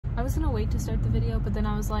I was gonna wait to start the video, but then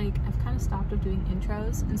I was like, I've kind of stopped with doing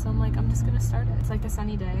intros, and so I'm like, I'm just gonna start it. It's like a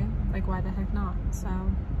sunny day, like why the heck not? So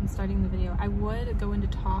I'm starting the video. I would go into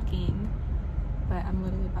talking, but I'm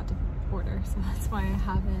literally about to order, so that's why I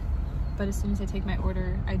haven't. But as soon as I take my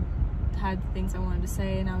order, I had things I wanted to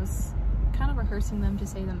say, and I was kind of rehearsing them to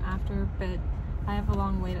say them after, but I have a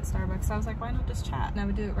long wait at Starbucks, so I was like, why not just chat? And I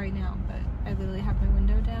would do it right now, but I literally have my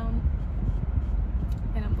window down,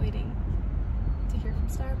 and I'm waiting to hear from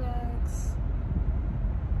Starbucks.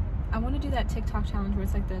 I want to do that TikTok challenge where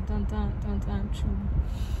it's like the dun dun dun dun choo.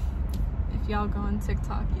 If y'all go on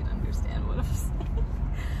TikTok, you'd understand what I'm saying.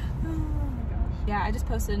 Oh my gosh. Yeah, I just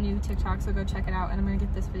posted a new TikTok, so go check it out, and I'm gonna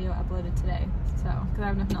get this video uploaded today, so because I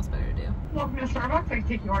have nothing else better to do. Welcome to Starbucks. I can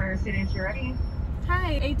take your order as soon as you're ready.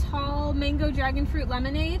 Hi, a tall mango dragon fruit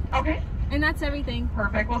lemonade. Okay. And that's everything.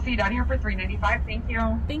 Perfect. We'll see you down here for $3.95. Thank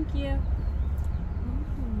you. Thank you.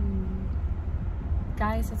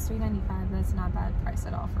 Guys, it's $3.95. That's not a bad price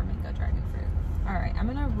at all for mango dragon fruit. All right, I'm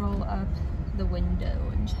gonna roll up the window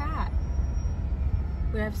and chat.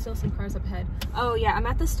 We have still some cars up ahead. Oh yeah, I'm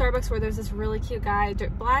at the Starbucks where there's this really cute guy,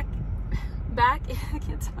 back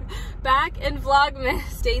in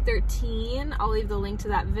Vlogmas Day 13. I'll leave the link to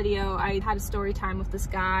that video. I had a story time with this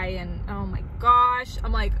guy, and oh my gosh,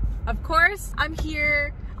 I'm like, of course I'm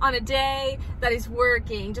here on a day that he's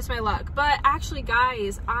working, just my luck. But actually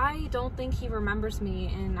guys, I don't think he remembers me,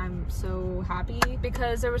 and I'm so happy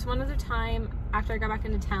because there was one other time after I got back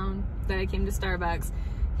into town that I came to Starbucks,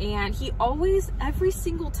 and he always, every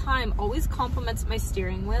single time, always compliments my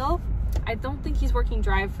steering wheel. I don't think he's working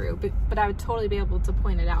drive-through, but I would totally be able to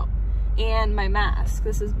point it out. And my mask,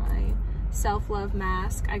 this is my self-love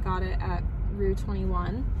mask. I got it at Rue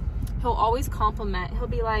 21. He'll always compliment, he'll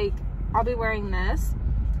be like, I'll be wearing this,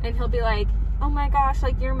 and he'll be like, oh my gosh,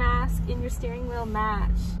 like your mask and your steering wheel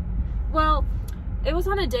match. Well, it was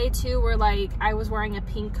on a day too where like I was wearing a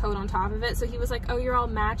pink coat on top of it, so he was like, oh, you're all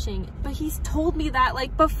matching. But he's told me that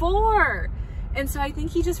like before, and so I think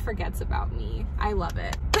he just forgets about me. I love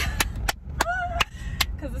it.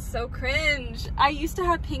 Because it's so cringe. I used to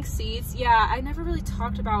have pink seats. Yeah, I never really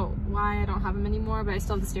talked about why I don't have them anymore, but I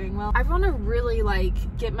still have the steering wheel. I want to really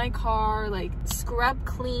like get my car like scrub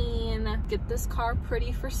clean, get this car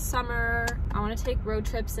pretty for summer. I want to take road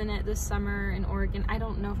trips in it this summer in Oregon. I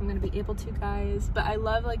don't know if I'm going to be able to, guys, but I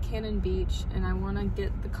love like Cannon Beach, and I want to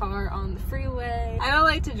get the car on the freeway. I don't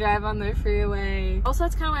like to drive on the freeway. Also,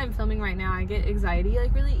 that's kind of why I'm filming right now. I get anxiety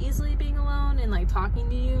like really easily being alone, and like talking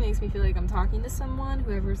to you makes me feel like I'm talking to someone,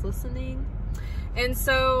 whoever's listening. And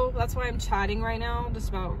so that's why I'm chatting right now, just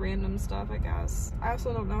about random stuff, I guess. I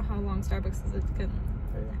also don't know how long Starbucks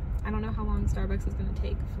is gonna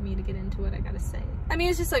take for me to get into what I gotta say. I mean,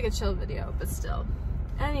 it's just like a chill video, but still.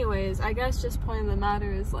 Anyways, I guess just point of the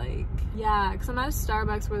matter is like, yeah, because I'm at a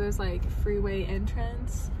Starbucks where there's like freeway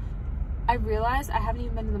entrance. I realized I haven't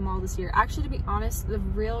even been to the mall this year. Actually, to be honest, the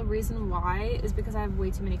real reason why is because I have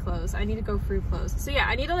way too many clothes. I need to go through clothes. So yeah,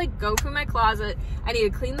 I need to like go through my closet. I need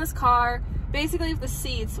to clean this car. Basically, the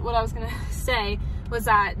seats, what I was gonna say was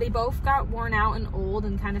that they both got worn out and old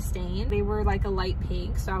and kind of stained. They were like a light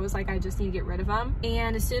pink, so I was like, I just need to get rid of them.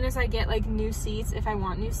 And as soon as I get like new seats, if I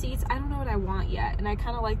want new seats, I don't know what I want yet, and I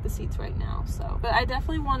kind of like the seats right now, so. But I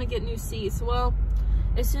definitely want to get new seats. Well,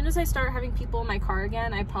 as soon as I start having people in my car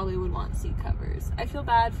again, I probably would want seat covers. I feel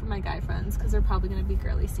bad for my guy friends because they're probably gonna be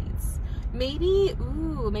girly seats. Maybe,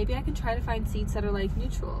 ooh, maybe I can try to find seats that are like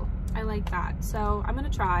neutral. I like that. So I'm gonna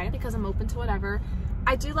try because I'm open to whatever.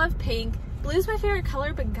 I do love pink. Blue is my favorite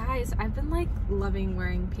color, but guys, I've been like loving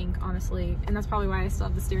wearing pink, honestly. And that's probably why I still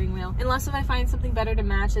have the steering wheel. Unless if I find something better to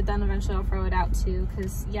match it, then eventually I'll throw it out too.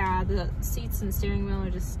 Cause yeah, the seats and the steering wheel are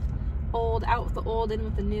just old, out with the old, in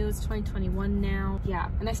with the new. It's 2021 now. Yeah,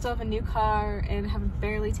 and I still have a new car and have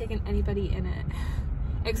barely taken anybody in it.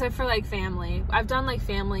 Except for like family. I've done like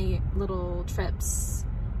family little trips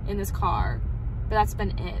in this car, but that's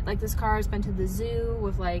been it. Like this car has been to the zoo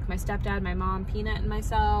with like my stepdad, my mom, Peanut, and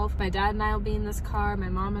myself. My dad and I will be in this car. My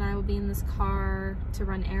mom and I will be in this car to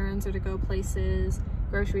run errands or to go places,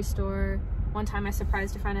 grocery store. One time I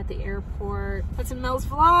surprised a friend at the airport. That's in Mels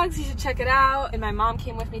vlogs, you should check it out. And my mom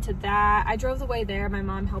came with me to that. I drove the way there, my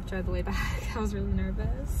mom helped drive the way back. I was really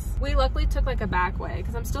nervous. We luckily took like a back way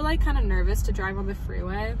because I'm still like kind of nervous to drive on the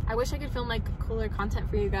freeway. I wish I could film like cooler content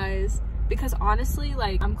for you guys, because honestly,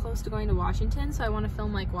 like, I'm close to going to Washington, so I want to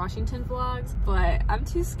film like Washington vlogs, but I'm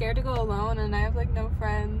too scared to go alone, and I have like no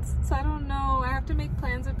friends, so I don't know. I have to make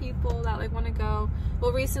plans with people that like want to go.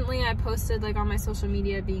 Well, recently I posted like on my social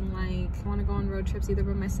media being like, I want to go on road trips either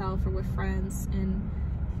by myself or with friends, and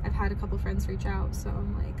I've had a couple friends reach out, so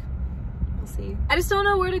I'm like, we'll see. I just don't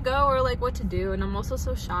know where to go or like what to do, and I'm also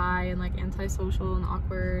so shy and like antisocial and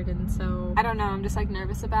awkward, and so I don't know, I'm just like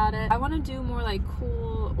nervous about it. I want to do more like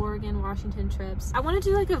cool Oregon, Washington trips. I want to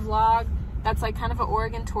do like a vlog that's like kind of an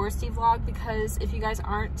Oregon touristy vlog, because if you guys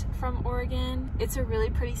aren't from Oregon, it's a really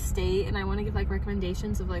pretty state, and I want to give like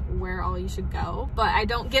recommendations of like where all you should go, but I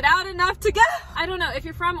don't get out enough to go. I don't know, if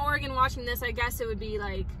you're from Oregon watching this, I guess it would be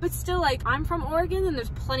like, but still, like, I'm from Oregon and there's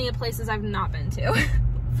plenty of places I've not been to.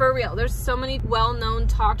 For real, there's so many well-known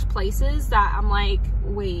talked places that I'm like,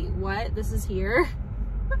 wait, what? This is here?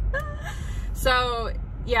 So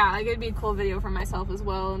yeah, like, it'd be a cool video for myself as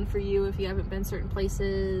well, and for you if you haven't been certain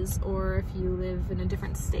places or if you live in a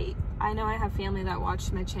different state. I know I have family that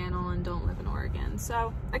watch my channel and don't live in Oregon,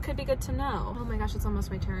 so it could be good to know. Oh my gosh, it's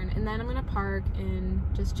almost my turn. And then I'm gonna park and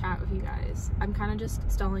just chat with you guys. I'm kind of just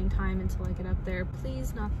stalling time until I get up there.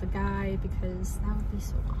 Please not the guy, because that would be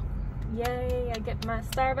so awkward. Yay, I get my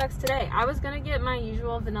Starbucks today. I was gonna get my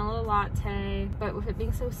usual vanilla latte, but with it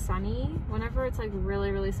being so sunny, whenever it's like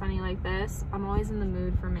really, really sunny like this, I'm always in the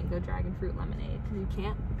mood for mango dragon fruit lemonade, because you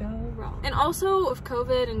can't go wrong. And also with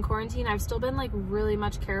COVID and quarantine, I've still been like really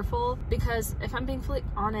much careful, because if I'm being fully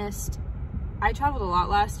honest, I traveled a lot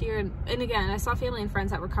last year, and again, I saw family and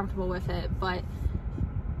friends that were comfortable with it, but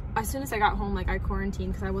as soon as I got home, like, I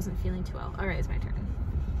quarantined because I wasn't feeling too well. All right, it's my turn.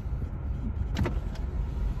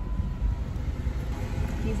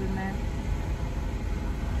 He's in there.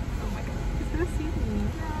 Oh my god, he's gonna see me.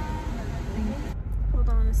 Hold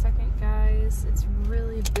on a second, guys. It's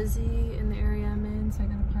really busy in the area I'm in, so I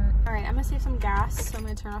gotta park. All right, I'm gonna save some gas, so I'm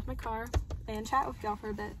gonna turn off my car and chat with y'all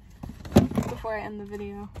for a bit before I end the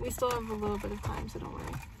video. We still have a little bit of time, so don't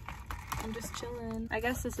worry. I'm just chilling. I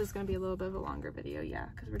guess this is gonna be a little bit of a longer video, yeah,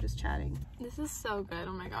 because we're just chatting. This is so good.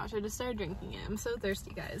 Oh my gosh, I just started drinking it. I'm so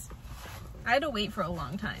thirsty, guys. I had to wait for a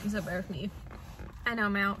long time, so bear with me. I know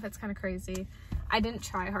my outfit's kind of crazy. I didn't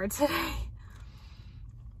try hard today.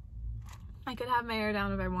 I could have my hair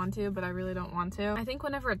down if I want to, but I really don't want to. I think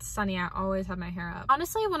whenever it's sunny, I always have my hair up.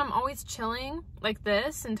 Honestly, when I'm always chilling like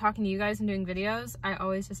this and talking to you guys and doing videos, I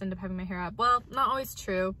always just end up having my hair up. Well, not always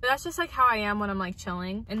true, but that's just like how I am when I'm like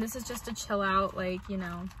chilling. And this is just a chill out, like, you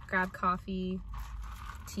know, grab coffee,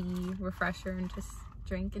 tea, refresher, and just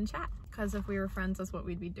drink and chat. Because if we were friends, that's what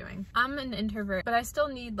we'd be doing. I'm an introvert, but I still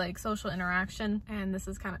need like social interaction, and this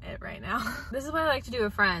is kind of it right now. This is what I like to do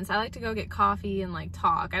with friends. I like to go get coffee and like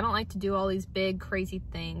talk. I don't like to do all these big crazy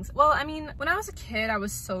things. Well, I mean, when I was a kid, I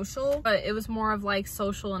was social, but it was more of like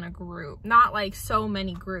social in a group. Not like so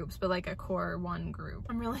many groups, but like a core one group.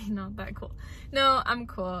 I'm really not that cool. No, I'm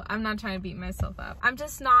cool. I'm not trying to beat myself up. I'm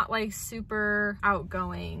just not like super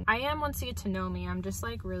outgoing. I am once you get to know me. I'm just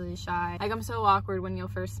like really shy. Like, I'm so awkward when you'll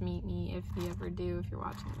first meet me, if you ever do, if you're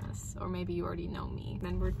watching this, or maybe you already know me.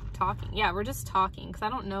 Then we're talking. Yeah, we're just talking, because I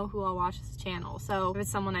don't know who all watches this channel. So if it's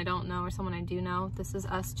someone I don't know or someone I do know, this is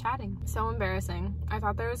us chatting. So embarrassing. I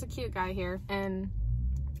thought there was a cute guy here, and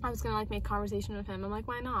I was gonna like make conversation with him. I'm like,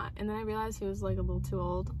 why not? And then I realized he was like a little too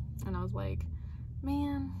old, and I was like,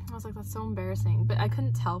 man, I was like, that's so embarrassing. But I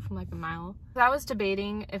couldn't tell from like a mile. I was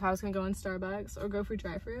debating if I was gonna go in Starbucks or go for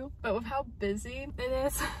drive-thru, but with how busy it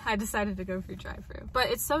is, I decided to go for drive-thru. But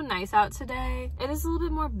it's so nice out today. It is a little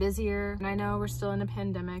bit more busier, and I know we're still in a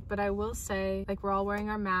pandemic, but I will say, like, we're all wearing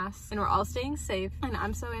our masks and we're all staying safe, and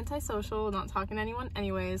I'm so antisocial, not talking to anyone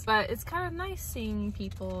anyways, but it's kind of nice seeing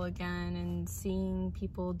people again and seeing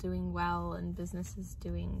people doing well and businesses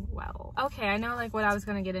doing well. Okay, I know like what I was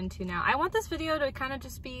gonna get into now. I want this video to kind of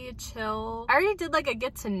just be chill. I already did like a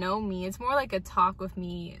get to know me. It's more like a talk with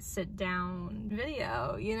me, sit down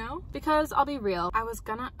video, you know? Because I'll be real, I was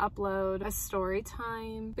gonna upload a story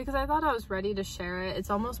time because I thought I was ready to share it. It's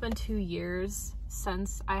almost been 2 years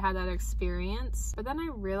since I had that experience, but then I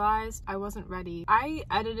realized I wasn't ready. I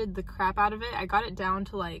edited the crap out of it. I got it down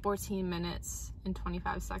to like 14 minutes and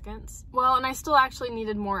 25 seconds. Well, and I still actually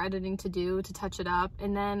needed more editing to do to touch it up,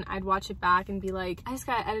 and then I'd watch it back and be like, I just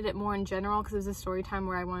gotta edit it more in general, because it was a story time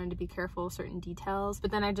where I wanted to be careful of certain details.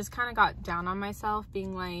 But then I just kind of got down on myself,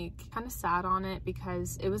 being like kind of sad on it,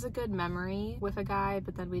 because it was a good memory with a guy,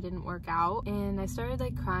 but then we didn't work out, and I started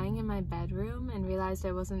like crying in my bedroom and realized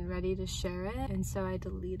I wasn't ready to share it, and so I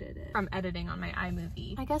deleted it from editing on my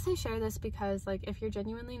iMovie. I guess I share this because like if you're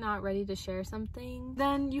genuinely not ready to share something,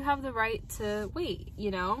 then you have the right to wait, you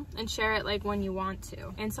know, and share it like when you want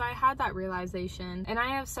to. And so I had that realization, and I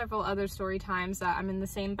have several other story times that I'm in the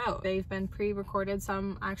same boat. They've been pre-recorded,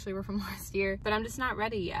 some actually were from last year, but I'm just not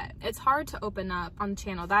ready yet. It's hard to open up on the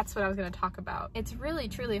channel. That's what I was going to talk about. It's really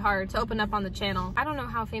truly hard to open up on the channel. I don't know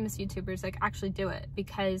how famous YouTubers like actually do it,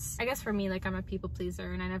 because I guess for me, like, I'm a people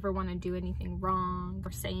pleaser and I never want to do anything wrong. wrong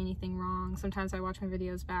or say anything wrong. Sometimes I watch my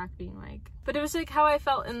videos back being like, but it was like how I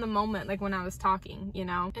felt in the moment, like when I was talking, you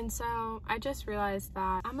know? And so I just realized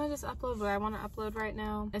that I'm gonna just upload what I want to upload right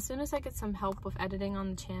now. As soon as I get some help with editing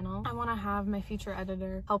on the channel, I want to have my future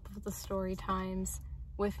editor help with the story times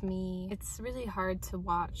with me. It's really hard to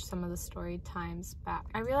watch some of the story times back.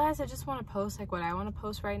 I realized I just want to post like what I want to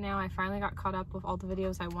post right now. I finally got caught up with all the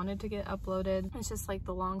videos I wanted to get uploaded. It's just like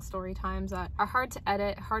the long story times that are hard to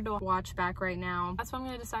edit, hard to watch back right now. That's what I'm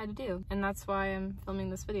gonna decide to do, and that's why I'm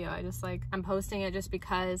filming this video. I'm posting it just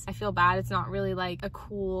because I feel bad it's not really like a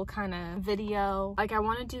cool kind of video. Like I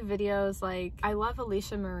want to do videos like, I love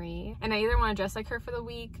Alicia Marie and I either want to dress like her for the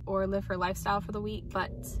week or live her lifestyle for the week,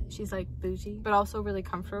 but she's like bougie but also really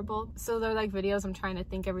comfortable. So they're like videos I'm trying to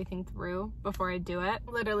think everything through before I do it.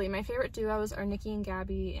 Literally my favorite duos are Nikki and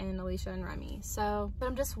Gabby and Alicia and Remy. So, but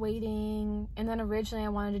I'm just waiting. And then originally I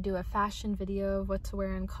wanted to do a fashion video of what to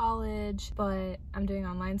wear in college, but I'm doing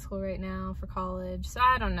online school right now for college, so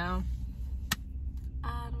I don't know.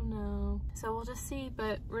 So we'll just see,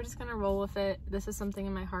 but we're just gonna roll with it. This is something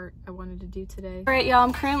in my heart I wanted to do today. All right, y'all,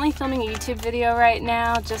 I'm currently filming a YouTube video right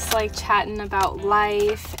now, just like chatting about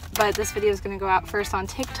life, but this video is gonna go out first on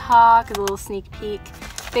TikTok, a little sneak peek.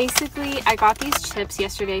 Basically, I got these chips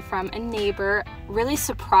yesterday from a neighbor. Really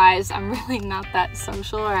surprised. I'm really not that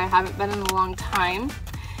social, or I haven't been in a long time.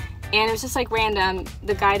 And it was just like random.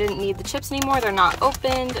 The guy didn't need the chips anymore. They're not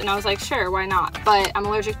opened. And I was like, sure, why not? But I'm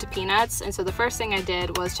allergic to peanuts. And so the first thing I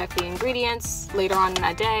did was check the ingredients later on in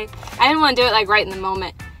that day. I didn't want to do it like right in the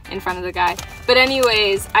moment in front of the guy. But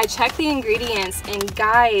anyways, I checked the ingredients, and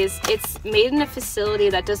guys, it's made in a facility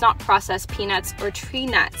that does not process peanuts or tree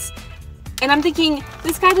nuts. And I'm thinking,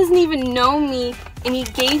 this guy doesn't even know me, and he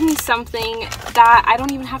gave me something that I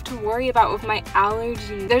don't even have to worry about with my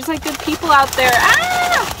allergy. There's like good people out there.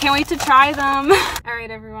 Ah! Can't wait to try them. All right,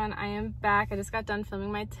 everyone, I am back. I just got done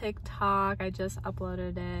filming my TikTok. I just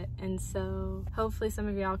uploaded it, and so hopefully some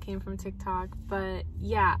of y'all came from TikTok. But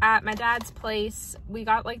yeah, at my dad's place, we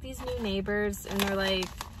got like these new neighbors, and they're like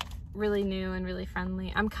really new and really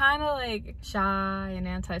friendly. I'm kind of like shy and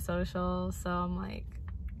antisocial, so I'm like,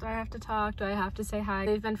 do I have to talk? Do I have to say hi?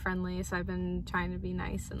 They've been friendly, so I've been trying to be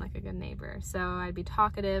nice and like a good neighbor. So I'd be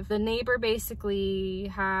talkative. The neighbor basically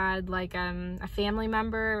had like a family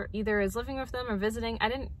member either is living with them or visiting. I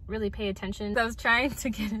didn't really pay attention. I was trying to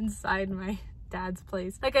get inside my dad's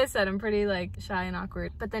place. Like I said, I'm pretty like shy and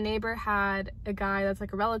awkward, but the neighbor had a guy that's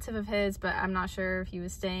like a relative of his, but I'm not sure if he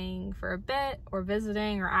was staying for a bit or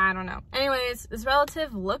visiting, or I don't know. Anyways, this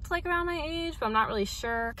relative looked like around my age, but I'm not really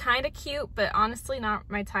sure. Kind of cute, but honestly not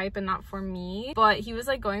my type and not for me. But he was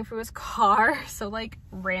like going through his car, so like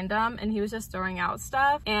random, and he was just throwing out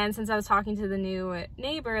stuff. And since I was talking to the new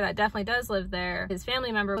neighbor that definitely does live there, his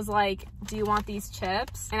family member was like, do you want these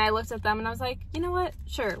chips? And I looked at them and I was like, you know what,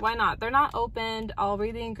 sure, why not? They're not open. I'll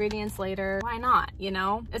read the ingredients later. Why not, you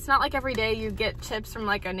know? It's not like every day you get chips from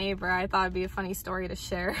like a neighbor. I thought it'd be a funny story to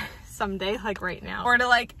share someday, like right now. Or to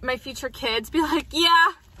like my future kids be like,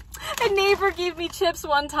 yeah, a neighbor gave me chips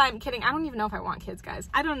one time. Kidding, I don't even know if I want kids, guys.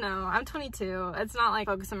 I don't know, I'm 22. It's not like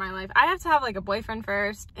focus in my life. I have to have like a boyfriend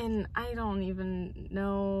first, and I don't even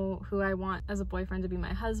know who I want as a boyfriend to be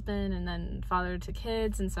my husband and then father to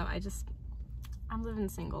kids. And so I'm living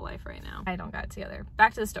single life right now. I don't got it together.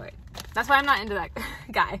 Back to the story. That's why I'm not into that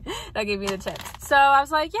guy that gave me the chips. So I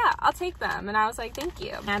was like, yeah, I'll take them. And I was like, thank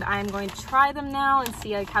you. And I'm going to try them now and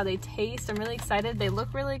see like how they taste. I'm really excited. They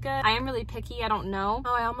look really good. I am really picky. I don't know.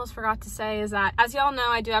 Oh, I almost forgot to say is that, as y'all know,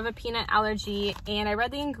 I do have a peanut allergy, and I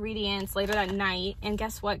read the ingredients later that night. And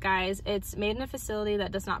guess what, guys? It's made in a facility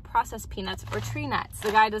that does not process peanuts or tree nuts.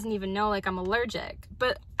 The guy doesn't even know like I'm allergic.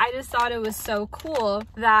 But I just thought it was so cool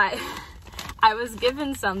that I was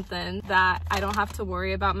given something that I don't have to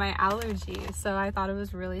worry about my allergies. So I thought it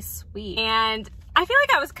was really sweet. And I feel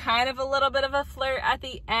like I was kind of a little bit of a flirt at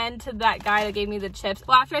the end to that guy that gave me the chips.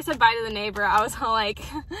 Well, after I said bye to the neighbor, I was all like,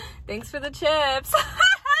 thanks for the chips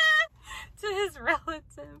to his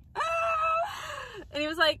relative. And he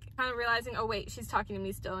was like kind of realizing, oh wait, she's talking to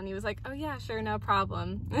me still. And he was like, oh yeah, sure, no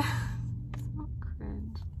problem. So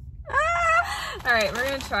cringe. All right, we're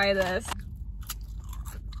gonna try this.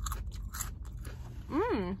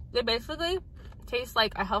 They basically taste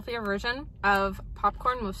like a healthier version of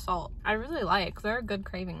popcorn with salt. I really like. They're a good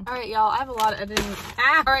craving. All right, y'all, I have a lot of editing.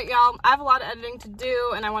 All right, y'all, I have a lot of editing to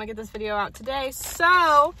do, and I want to get this video out today.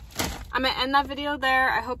 So I'm gonna end that video there.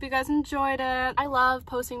 I hope you guys enjoyed it. I love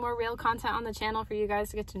posting more real content on the channel for you guys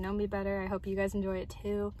to get to know me better. I hope you guys enjoy it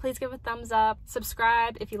too. Please give a thumbs up,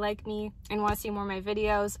 subscribe if you like me and want to see more of my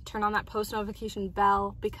videos. Turn on that post notification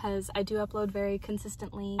bell because I do upload very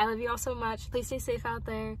consistently. I love you all so much. Please stay safe out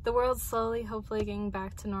there. The world's slowly, hopefully getting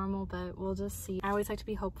back to normal, but we'll just see. I always like to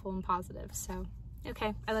be hopeful and positive, so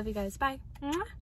okay, I love you guys. Bye. Mwah.